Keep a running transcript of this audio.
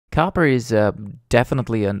Copper is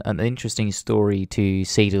definitely an interesting story to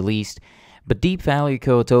say the least. But Deep Value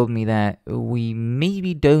Co. told me that we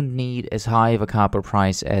maybe don't need as high of a copper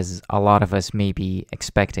price as a lot of us may be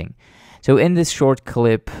expecting. So, in this short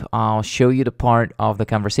clip, I'll show you the part of the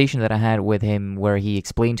conversation that I had with him where he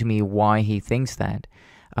explained to me why he thinks that.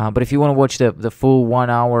 But if you want to watch the full 1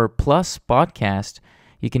 hour plus podcast,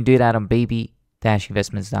 you can do that on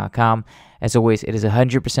baby-investments.com. As always, it is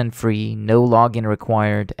 100% free, no login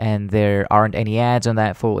required, and there aren't any ads on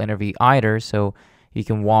that full interview either, so you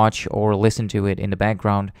can watch or listen to it in the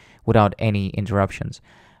background without any interruptions.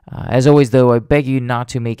 As always, though, I beg you not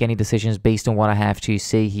to make any decisions based on what I have to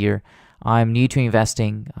say here. I'm new to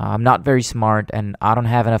investing, I'm not very smart, and I don't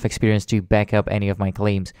have enough experience to back up any of my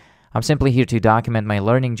claims. I'm simply here to document my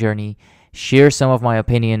learning journey, share some of my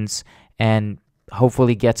opinions, and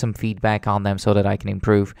hopefully get some feedback on them so that I can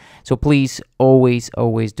improve. So please always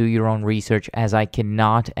do your own research, as I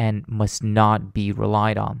cannot and must not be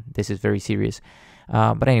relied on. This is very serious.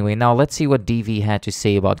 But anyway, now let's see what DV had to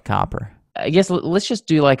say about copper. I guess let's just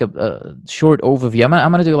do like a short overview.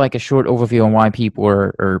 I'm gonna do like a short overview on why people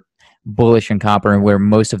are bullish on copper and where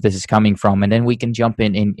most of this is coming from, and then we can jump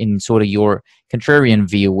in sort of your contrarian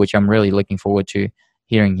view, which I'm really looking forward to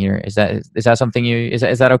hearing here. Is that something is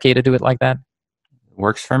that okay to do it like that?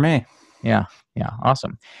 Works for me. Yeah,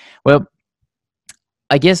 awesome. Well,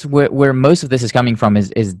 I guess where most of this is coming from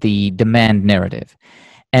is the demand narrative.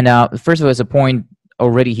 And first of all, as a point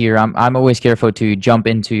already here, I'm always careful to jump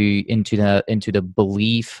into the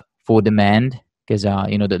belief for demand, because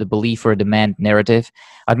the belief for a demand narrative.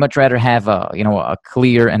 I'd much rather have a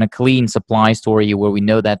clear and a clean supply story where we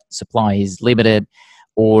know that supply is limited,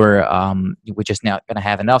 or we're just not going to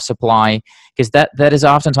have enough supply, because that is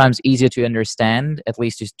oftentimes easier to understand, at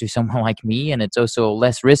least to someone like me, and it's also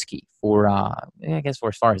less risky for I guess for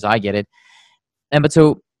as far as I get it. But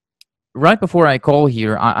so right before I call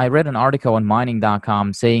here, I read an article on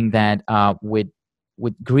mining.com saying that with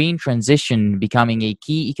green transition becoming a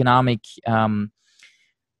key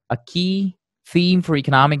theme for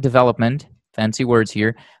economic development, fancy words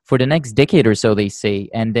here, for the next decade or so, they say.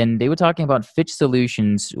 And then they were talking about Fitch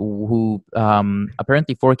Solutions, who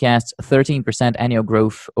apparently forecasts 13% annual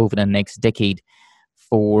growth over the next decade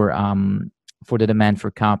for the demand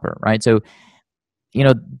for copper, right? So,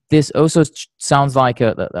 this also sounds like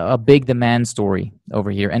a big demand story over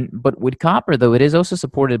here. But with copper, though, it is also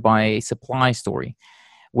supported by a supply story,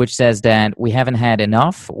 which says that we haven't had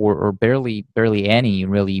enough or barely any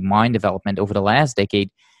really mine development over the last decade.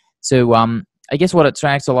 So I guess what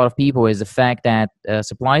attracts a lot of people is the fact that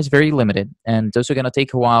supply is very limited, and it's also going to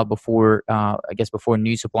take a while before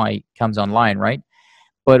new supply comes online, right?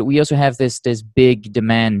 But we also have this big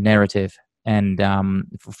demand narrative, and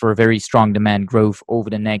for a very strong demand growth over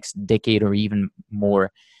the next decade or even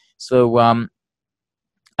more. So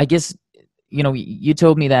I guess you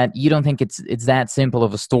told me that you don't think it's that simple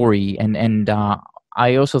of a story, and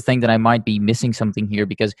I also think that I might be missing something here,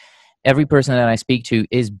 because every person that I speak to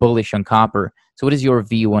is bullish on copper. So what is your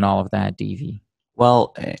view on all of that, DV?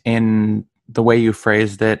 Well, in the way you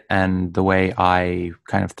phrased it and the way I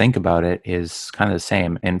kind of think about it is kind of the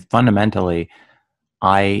same. And fundamentally,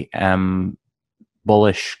 I am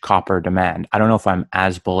bullish copper demand. I don't know if I'm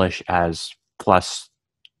as bullish as plus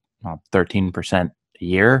 13% a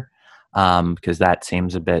year, because that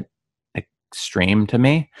seems a bit extreme to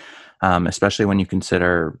me, especially when you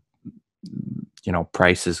consider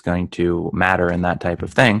price is going to matter and that type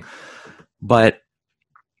of thing. But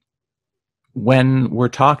when we're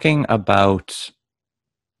talking about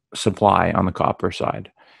supply on the copper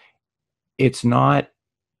side, it's not,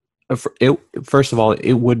 first of all,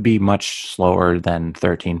 it would be much slower than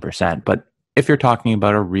 13%. But if you're talking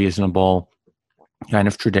about a reasonable kind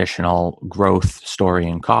of traditional growth story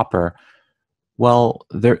in copper, well,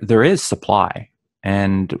 there is supply.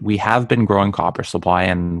 And we have been growing copper supply,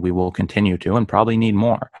 and we will continue to, and probably need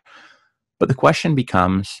more. But the question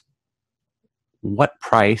becomes, what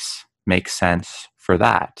price makes sense for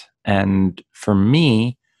that? And for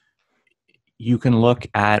me, you can look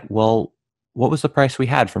at, well, what was the price we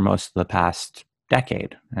had for most of the past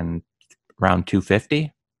decade? And around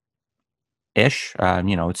 250 ish.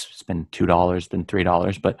 It's been $2, been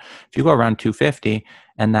 $3, but if you go around 250,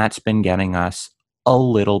 and that's been getting us a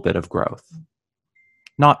little bit of growth.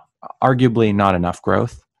 Arguably not enough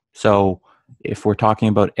growth. So if we're talking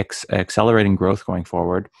about accelerating growth going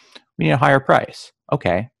forward, we need a higher price.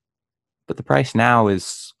 Okay. But the price now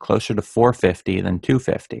is closer to 450 than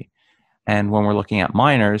 250. And when we're looking at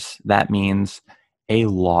miners, that means a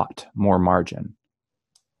lot more margin.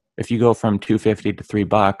 If you go from 250 to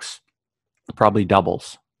 $3, it probably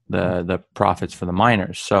doubles the profits for the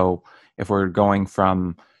miners. So if we're going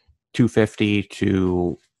from 250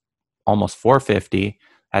 to almost 450,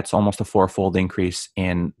 that's almost a fourfold increase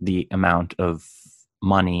in the amount of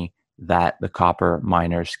money that the copper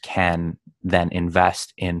miners can then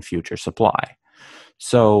invest in future supply.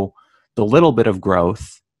 So the little bit of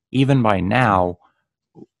growth, even by now,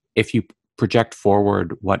 if you project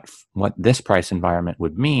forward what this price environment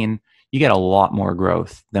would mean, you get a lot more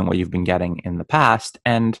growth than what you've been getting in the past.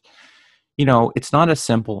 And it's not as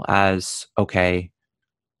simple as, okay,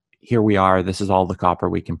 here we are, this is all the copper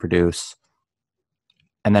we can produce,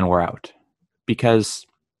 and then we're out. Because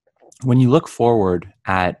when you look forward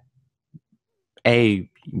at A,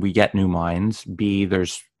 we get new mines, B,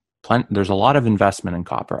 there's a lot of investment in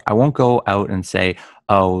copper. I won't go out and say,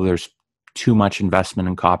 oh, there's too much investment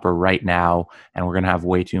in copper right now and we're going to have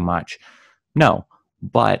way too much. No,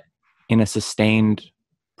 but in a sustained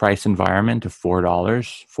price environment of $4,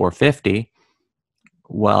 $4.50,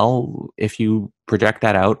 well, if you project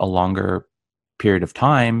that out a longer period of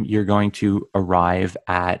time, you're going to arrive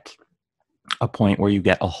at a point where you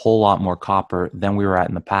get a whole lot more copper than we were at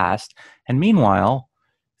in the past. And meanwhile,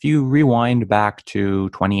 if you rewind back to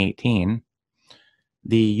 2018,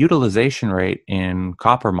 the utilization rate in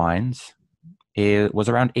copper mines was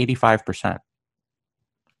around 85%.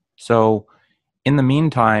 So in the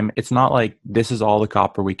meantime, it's not like this is all the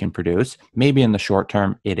copper we can produce. Maybe in the short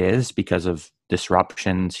term it is because of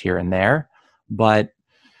disruptions here and there, but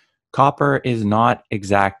copper is not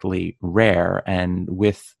exactly rare. And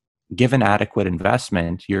with given adequate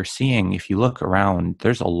investment, you're seeing, if you look around,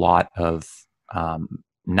 there's a lot of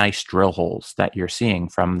nice drill holes that you're seeing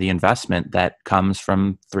from the investment that comes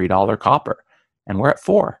from $3 copper. And we're at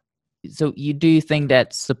 4. So you do think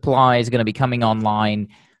that supply is going to be coming online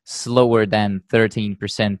slower than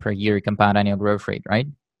 13% per year compound annual growth rate, right?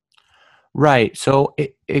 Right. So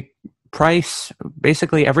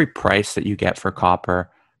basically every price that you get for copper,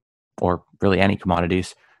 or really any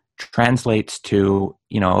commodities, translates to,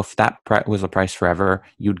 if that was a price forever,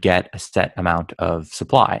 you'd get a set amount of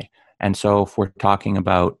supply. And so if we're talking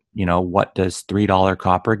about, what does $3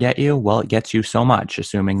 copper get you? Well, it gets you so much,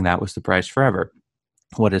 assuming that was the price forever.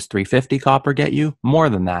 What does 350 copper get you? More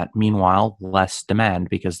than that. Meanwhile, less demand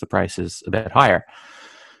because the price is a bit higher.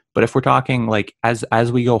 But if we're talking like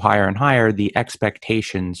as we go higher and higher, the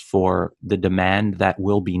expectations for the demand that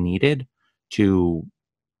will be needed to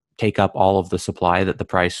take up all of the supply that the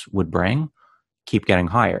price would bring keep getting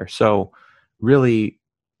higher. So really,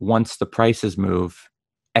 once the prices move,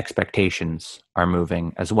 expectations are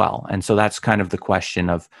moving as well. And so that's kind of the question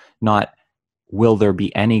of not will there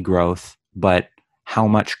be any growth, but how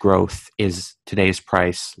much growth is today's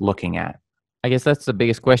price looking at? I guess that's the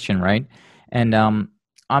biggest question, right? And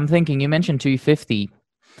I'm thinking, you mentioned 250.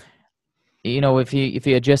 If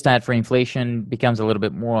you adjust that for inflation, becomes a little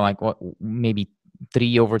bit more like what, maybe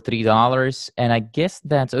over $3. And I guess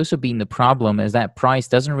that's also been the problem, is that price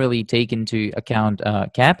doesn't really take into account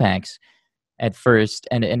capex at first,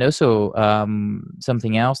 and also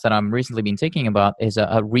something else that I'm recently been thinking about is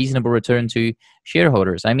a reasonable return to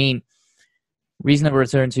shareholders. I mean, reasonable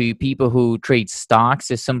return to people who trade stocks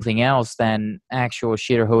is something else than actual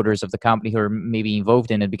shareholders of the company who are maybe involved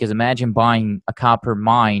in it. Because imagine buying a copper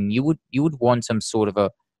mine, you would want some sort of a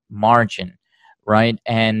margin, right?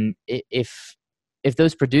 And if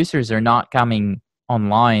those producers are not coming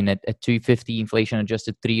online at 250 inflation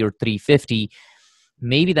adjusted 3 or 350,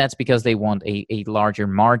 maybe that's because they want a larger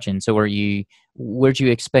margin. So where do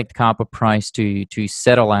you expect copper price to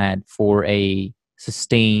settle at for a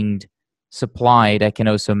sustained supply that can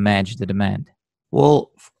also match the demand?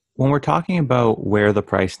 Well, when we're talking about where the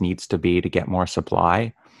price needs to be to get more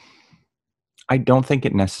supply, I don't think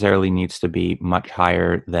it necessarily needs to be much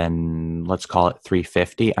higher than, let's call it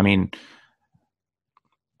 350. I mean,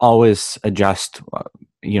 always adjust,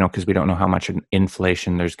 because we don't know how much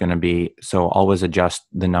inflation there's going to be. So always adjust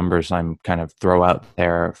the numbers I'm kind of throw out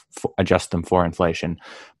there, adjust them for inflation.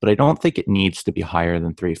 But I don't think it needs to be higher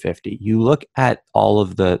than 350. You look at all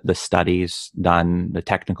of the studies done, the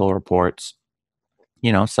technical reports,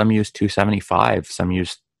 some use 275, some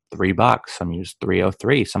use $3, some use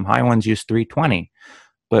 303, some high ones use 320.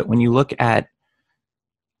 But when you look at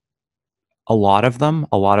a lot of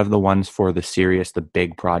the ones for the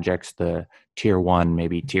big projects, the tier 1,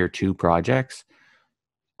 maybe tier 2 projects,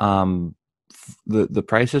 the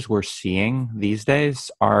prices we're seeing these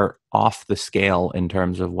days are off the scale in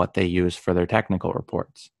terms of what they use for their technical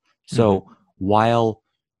reports. So while,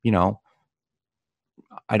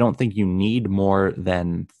 I don't think you need more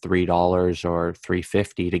than $3 or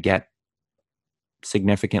 $3.50 to get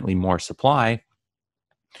significantly more supply,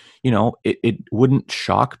 it wouldn't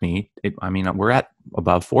shock me. I mean, we're at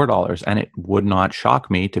above $4, and it would not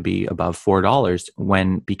shock me to be above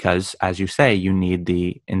 $4 because, as you say, you need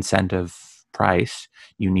the incentive price.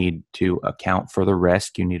 You need to account for the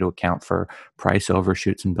risk. You need to account for price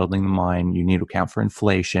overshoots in building the mine. You need to account for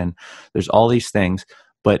inflation. There's all these things,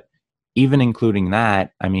 but even including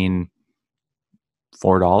that, I mean,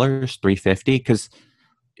 $4, $3.50, because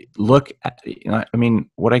look at, I mean,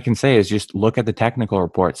 what I can say is just look at the technical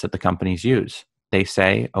reports that the companies use. They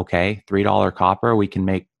say, okay, $3 copper, we can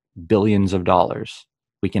make billions of dollars.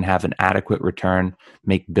 We can have an adequate return,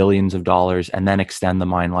 make billions of dollars, and then extend the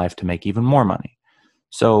mine life to make even more money.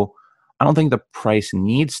 So I don't think the price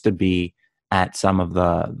needs to be at some of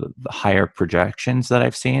the higher projections that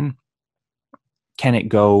I've seen. Can it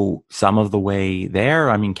go some of the way there?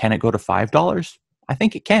 I mean, can it go to $5? I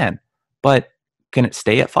think it can. But can it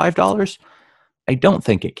stay at $5? I don't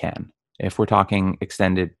think it can if we're talking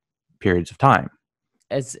extended periods of time.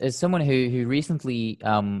 As someone who recently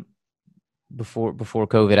before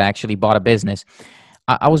COVID actually bought a business,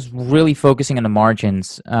 I was really focusing on the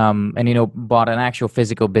margins, and bought an actual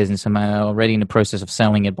physical business. I'm already in the process of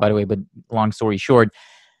selling it, by the way. But long story short,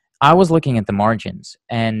 I was looking at the margins,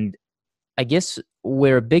 and I guess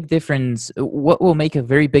what will make a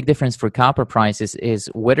very big difference for copper prices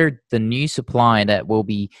is whether the new supply that will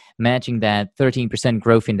be matching that 13%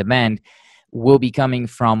 growth in demand will be coming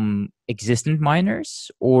from existing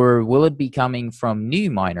miners, or will it be coming from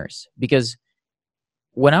new miners? Because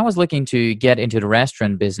when I was looking to get into the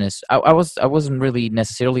restaurant business, I wasn't really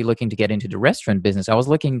necessarily looking to get into the restaurant business. I was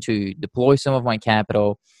looking to deploy some of my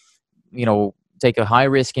capital, take a high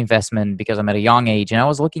risk investment because I'm at a young age, and I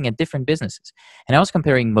was looking at different businesses, and I was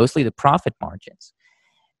comparing mostly the profit margins.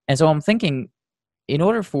 And so I'm thinking, in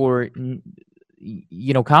order for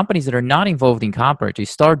companies that are not involved in copper to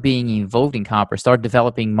start being involved in copper, start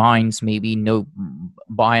developing mines, maybe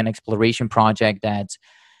buy an exploration project that's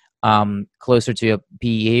closer to a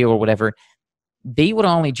PEA or whatever, they would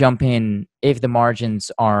only jump in if the margins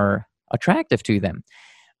are attractive to them.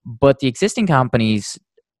 But the existing companies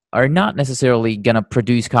are not necessarily going to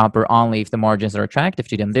produce copper only if the margins are attractive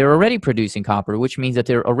to them. They're already producing copper, which means that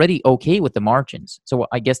they're already okay with the margins. So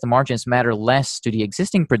I guess the margins matter less to the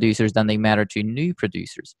existing producers than they matter to new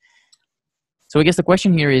producers. So I guess the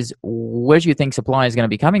question here is, where do you think supply is going to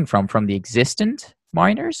be coming from? From the existing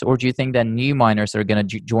miners, or do you think that new miners are going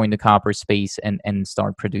to join the copper space and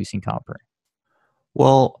start producing copper?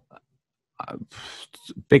 Well,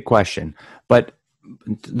 big question, but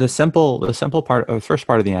the first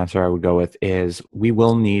part of the answer I would go with is we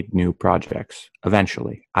will need new projects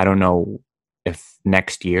eventually. I don't know if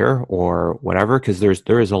next year or whatever, because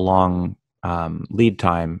there is a long lead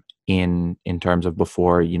time in terms of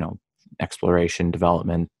before exploration,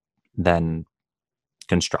 development, then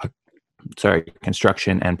construction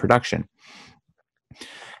and production.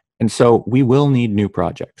 And so we will need new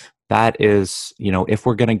projects. That is, if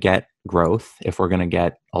we're going to get growth, if we're going to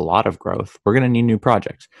get a lot of growth, we're going to need new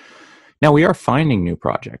projects. Now, we are finding new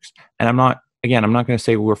projects. And I'm not going to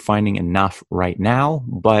say we're finding enough right now,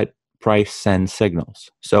 but price sends signals.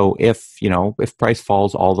 So if price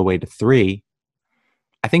falls all the way to 3,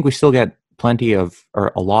 I think we still get a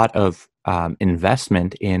lot of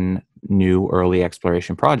investment in new early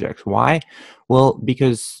exploration projects. Why? Well,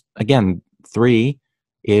 because again, 3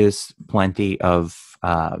 is plenty of,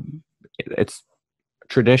 it's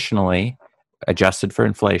traditionally adjusted for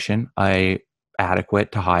inflation, a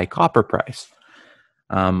adequate to high copper price.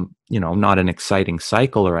 Not an exciting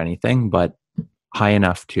cycle or anything, but high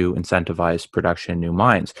enough to incentivize production in new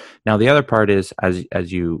mines. Now, the other part is,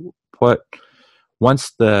 as you put,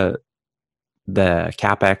 once the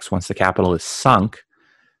capex, once the capital is sunk,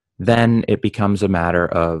 then it becomes a matter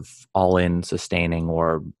of all-in sustaining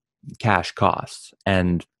or cash costs.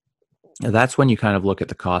 And that's when you kind of look at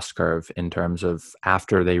the cost curve in terms of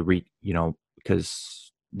after they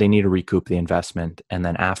because they need to recoup the investment. And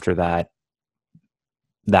then after that,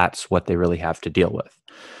 that's what they really have to deal with.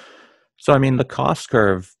 So, I mean, the cost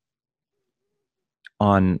curve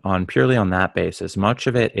on purely on that basis, much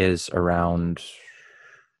of it is around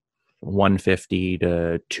 150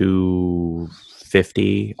 to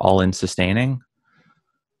 250 all in sustaining.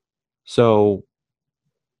 So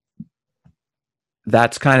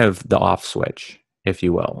that's kind of the off switch, if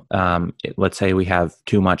you will. Let's say we have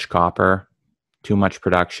too much copper, too much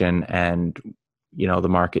production, and the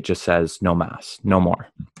market just says no mass, no more.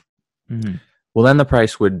 Mm-hmm. Well, then the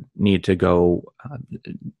price would need to go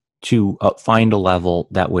to find a level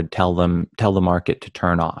that would tell the market to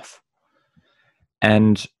turn off.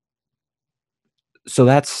 And so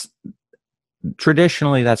that's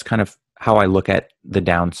traditionally kind of how I look at the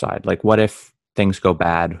downside. Like, what if things go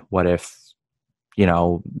bad? What if,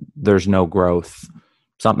 there's no growth,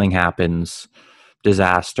 something happens,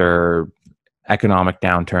 disaster, economic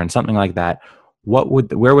downturn, something like that?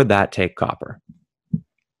 Where would that take copper? Mhm.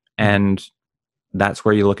 And that's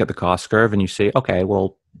where you look at the cost curve and you say, okay,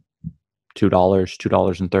 well,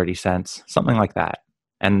 $2.30, something like that.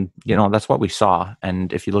 And, that's what we saw.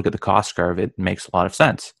 And if you look at the cost curve, it makes a lot of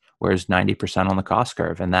sense. Whereas 90% on the cost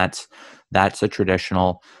curve. And that's a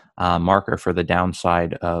traditional marker for the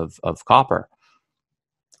downside of copper,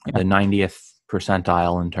 Yeah. the 90th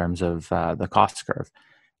percentile in terms of the cost curve.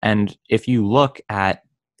 And if you look at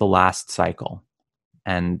the last cycle,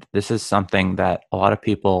 and this is something that a lot of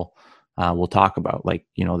people will talk about, like,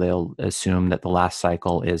 they'll assume that the last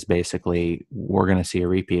cycle is basically, we're going to see a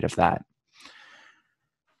repeat of that.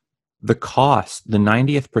 The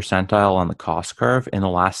 90th percentile on the cost curve in the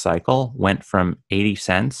last cycle went from 80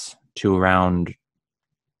 cents to around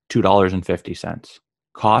 $2.50.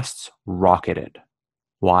 Costs rocketed.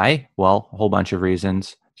 Why? Well, a whole bunch of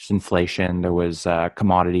reasons. Just inflation. There was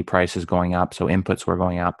commodity prices going up, so inputs were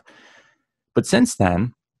going up. But since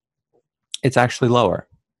then, it's actually lower.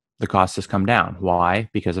 The cost has come down. Why?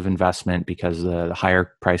 Because of investment, because the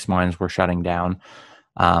higher price mines were shutting down.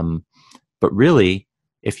 But really,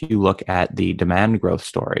 if you look at the demand growth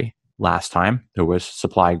story, last time there was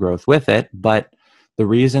supply growth with it. But the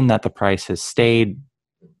reason that the price has stayed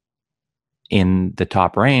in the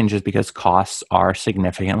top range is because costs are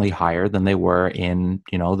significantly higher than they were in,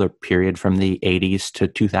 the period from the 80s to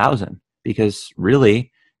 2000. Because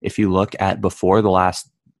really, if you look at before the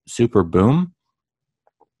last super boom,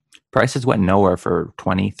 prices went nowhere for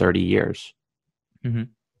 20, 30 years. Hmm.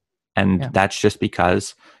 And Yeah. that's just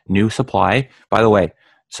because new supply, by the way,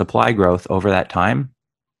 supply growth over that time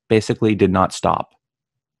basically did not stop,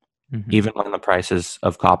 Hmm. even when the prices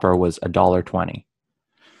of copper was $1.20.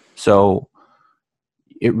 So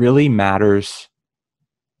it really matters.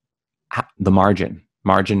 The margin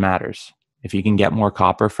matters. If you can get more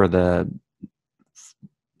copper for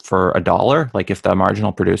 $1, like if the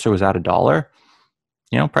marginal producer was at $1,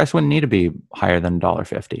 price wouldn't need to be higher than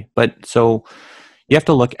 $1.50. But so you have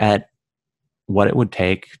to look at what it would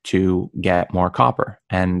take to get more copper.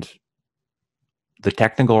 And the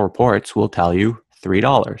technical reports will tell you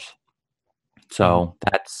 $3. Hmm. So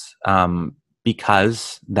that's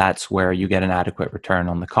because that's where you get an adequate return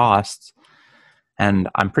on the costs. And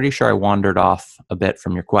I'm pretty sure I wandered off a bit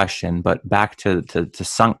from your question, but back to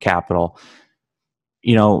sunk capital,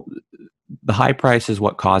 you know, the high price is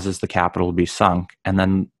what causes the capital to be sunk. And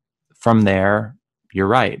then from there, you're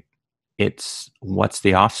right. It's what's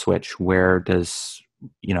the off switch? Where does,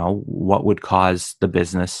 what would cause the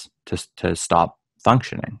business to stop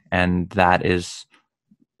functioning? And that is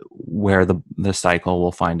where the cycle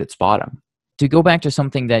will find its bottom. To go back to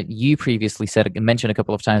something that you previously said, mentioned a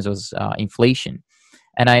couple of times, was inflation.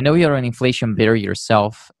 And I know you're an inflation bidder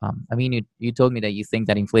yourself. I mean, you told me that you think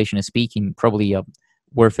that inflation is peaking, probably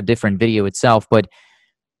worth a different video itself. But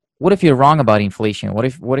what if you're wrong about inflation? What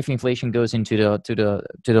if inflation goes into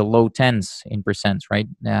the low tens in percent, right?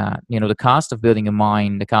 The cost of building a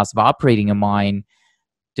mine, the cost of operating a mine,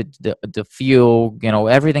 the fuel,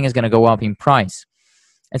 everything is going to go up in price.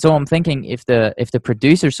 And so I'm thinking, if the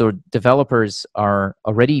producers or developers are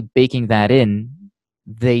already baking that in,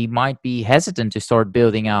 they might be hesitant to start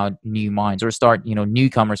building out new mines, or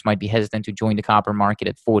newcomers might be hesitant to join the copper market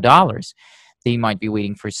at $4. They might be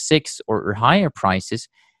waiting for six or higher prices,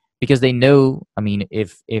 because they know, I mean,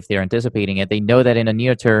 if they're anticipating it, they know that in the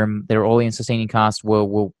near term their all-in sustaining cost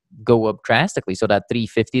will go up drastically. So that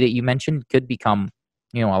 350 that you mentioned could become,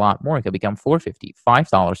 a lot more. It could become 450,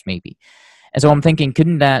 $5 maybe. And so I'm thinking,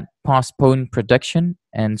 couldn't that postpone production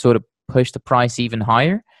and sort of push the price even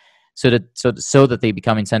higher, so that they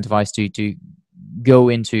become incentivized to go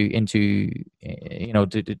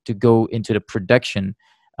to go into the production,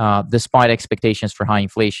 despite expectations for high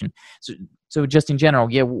inflation. So just in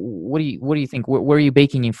general, yeah, what do you think? Where are you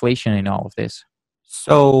baking inflation in all of this?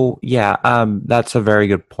 So yeah, that's a very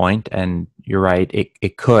good point, and you're right.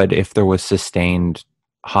 It could, if there was sustained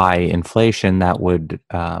high inflation, that would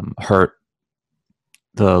hurt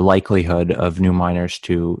the likelihood of new miners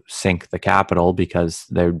to sink the capital, because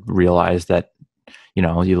they realize that,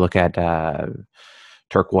 you look at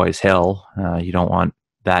Turquoise Hill, you don't want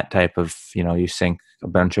that type of, you sink a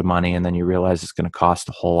bunch of money and then you realize it's going to cost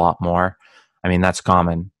a whole lot more. I mean, that's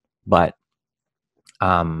common, but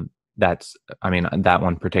that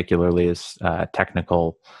one particularly is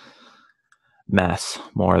technical mess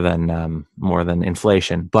more than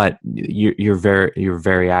inflation. But you're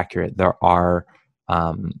very accurate. There are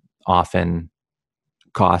often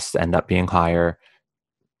costs end up being higher,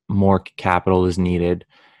 more capital is needed,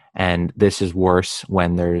 and this is worse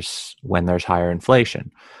when there's higher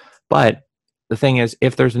inflation. But the thing is,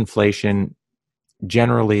 if there's inflation,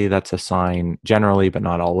 generally that's a sign, generally but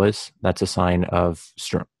not always, that's a sign of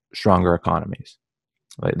stronger economies,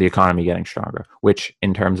 like the economy getting stronger, which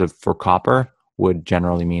in terms of for copper would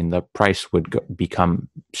generally mean the price would become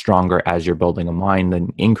stronger as you're building a mine,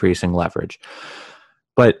 then increasing leverage.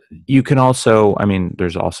 But you can also, I mean,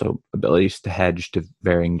 there's also abilities to hedge to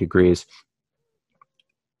varying degrees.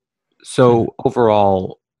 Mhm. So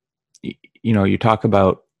overall, you talk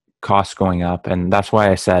about costs going up, and that's why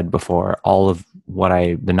I said before, all of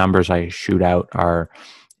the numbers I shoot out are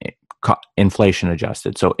inflation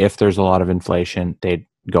adjusted. So if there's a lot of inflation, they'd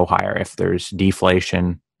go higher. If there's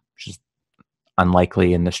deflation, which is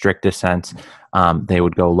unlikely in the strictest sense, they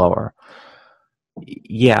would go lower.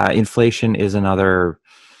 Yeah, inflation is another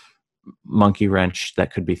monkey wrench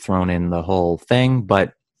that could be thrown in the whole thing,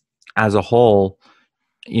 but as a whole,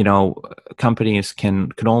 you know, companies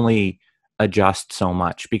can only adjust so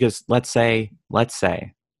much, because let's say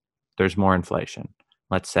there's more inflation.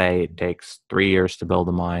 Let's say it takes 3 years to build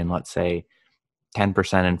a mine. Let's say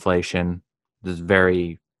 10% inflation. This is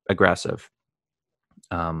very aggressive.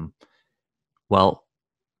 Um, well,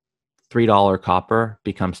 $3 copper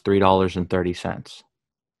becomes $3.30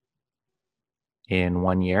 in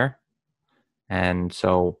 1 year, and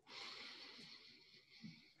so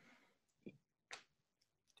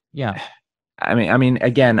Yeah. I mean,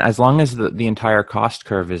 again, as long as the entire cost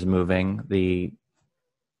curve is moving,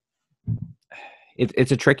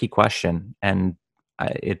 it's a tricky question, and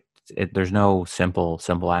there's no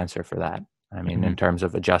simple answer for that. I mean, Hmm. in terms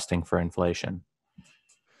of adjusting for inflation.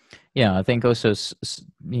 Yeah, I think also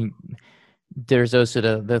there's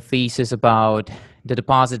also the thesis about the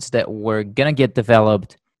deposits that were gonna get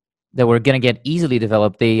developed, that were gonna get easily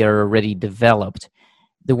developed. They are already developed.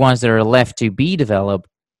 The ones that are left to be developed,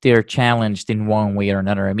 they're challenged in one way or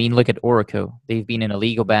another. I mean, look at Oracle. They've been in a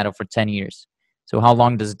legal battle for 10 years. So how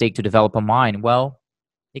long does it take to develop a mine? Well,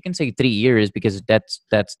 you can say 3 years because that's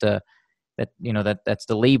the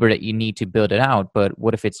labor that you need to build it out. But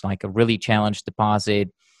what if it's like a really challenged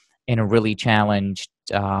deposit in a really challenged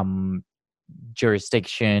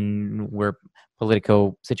jurisdiction where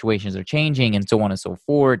political situations are changing and so on and so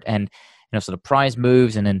forth, and so the price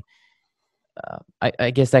moves, and then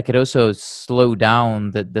I guess that could also slow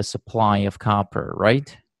down the supply of copper,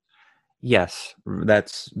 right? Yes,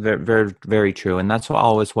 that's very, very, very true, and that's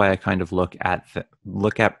always why I kind of look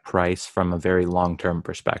at price from a very long term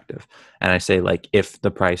perspective, and I say, like, if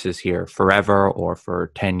the price is here forever, or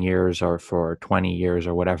for 10 years, or for 20 years,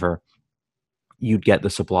 or whatever, you'd get the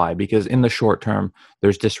supply, because in the short term,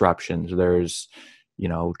 there's disruptions, there's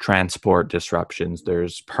transport disruptions,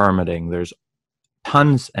 there's permitting, there's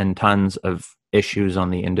tons and tons of issues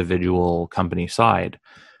on the individual company side.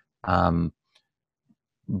 Um,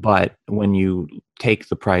 but when you take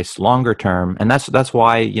the price longer term, and that's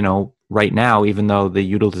why, right now, even though the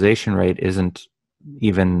utilization rate isn't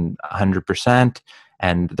even 100%,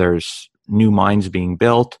 and there's new mines being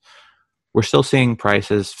built, we're still seeing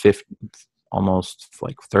prices almost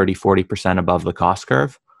like 30-40% above the cost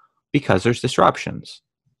curve, because there's disruptions.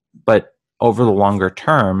 But over the longer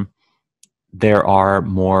term, there are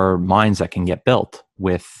more mines that can get built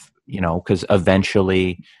with, because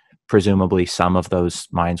eventually, presumably, some of those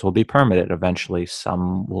mines will be permitted. Eventually,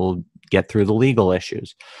 some will get through the legal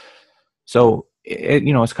issues. So,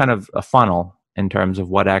 it's kind of a funnel in terms of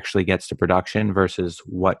what actually gets to production versus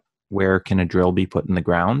where can a drill be put in the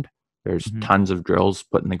ground. There's Hmm. tons of drills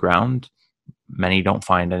put in the ground. Many don't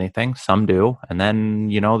find anything. Some do. And then,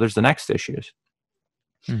 there's the next issues.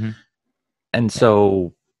 Hmm. And Yeah.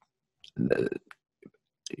 so,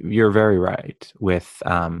 you're very right with,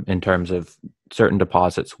 in terms of certain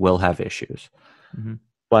deposits will have issues, Hmm.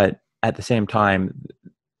 but at the same time,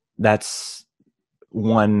 that's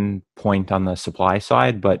one point on the supply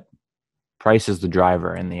side, but price is the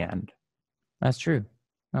driver in the end. That's true.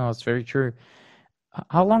 No, that's very true.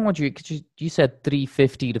 How long would you? 'Cause you said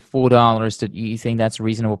 $3.50 to $4 that you think that's a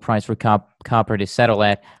reasonable price for copper to settle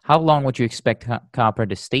at. How long would you expect copper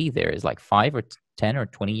to stay there? Is like 5 or 10 or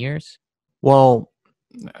 20 years? Well,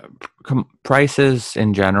 prices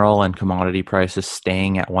in general and commodity prices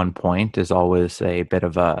staying at one point is always a bit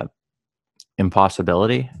of a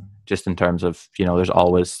impossibility, just in terms of, there's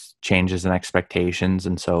always changes in expectations,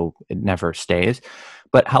 and so it never stays.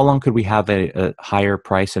 But how long could we have a higher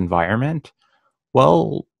price environment?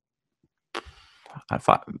 Well,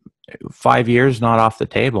 5 years not off the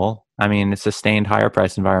table. I mean, a sustained higher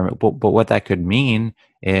price environment. But what that could mean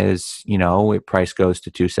is, price goes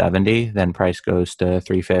to 270, then price goes to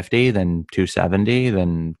 350, then 270,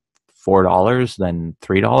 then $4, then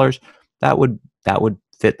 $3. That would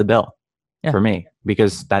fit the bill Yeah. for me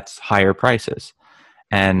because that's higher prices.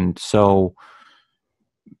 And so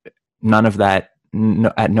none of that,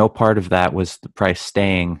 at no part of that was the price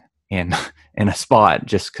staying in in a spot,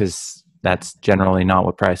 just because that's generally not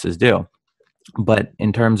what prices do. But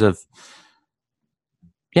in terms of,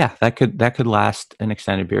 yeah, that could last an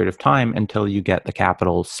extended period of time until you get the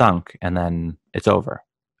capital sunk, and then it's over.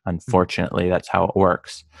 Mhm. Unfortunately, that's how it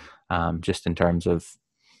works. Just in terms of,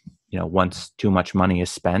 once too much money is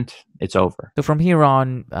spent, it's over. So from here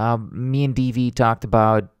on, me and DV talked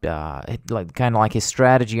about like kind of like his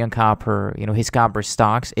strategy on copper. His copper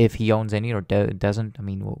stocks, if he owns any or doesn't. I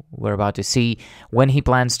mean, we're about to see when he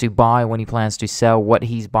plans to buy, when he plans to sell, what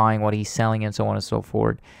he's buying, what he's selling, and so on and so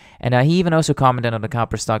forth. And he even also commented on the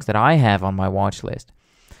copper stocks that I have on my watch list.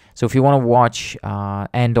 So if you want to watch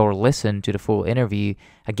and or listen to the full interview,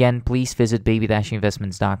 again, please visit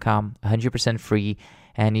baby-investments.com, 100% free,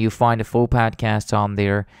 and you find the full podcast on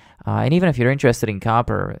there. And even if you're interested in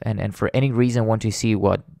copper and for any reason want to see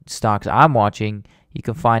what stocks I'm watching, you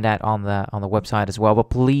can find that on the website as well. But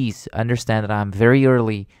please understand that I'm very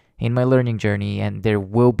early in my learning journey, and there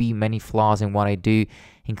will be many flaws in what I do,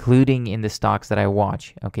 including in the stocks that I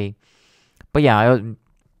watch. Okay, but yeah,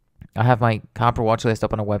 I have my copper watch list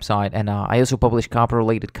up on a website, and I also publish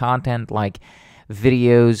copper-related content like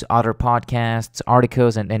videos, other podcasts,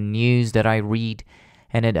 articles, and news that I read,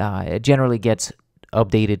 and it generally gets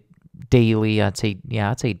updated daily. I'd say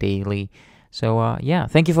daily. So yeah,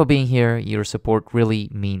 thank you for being here. Your support really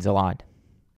means a lot.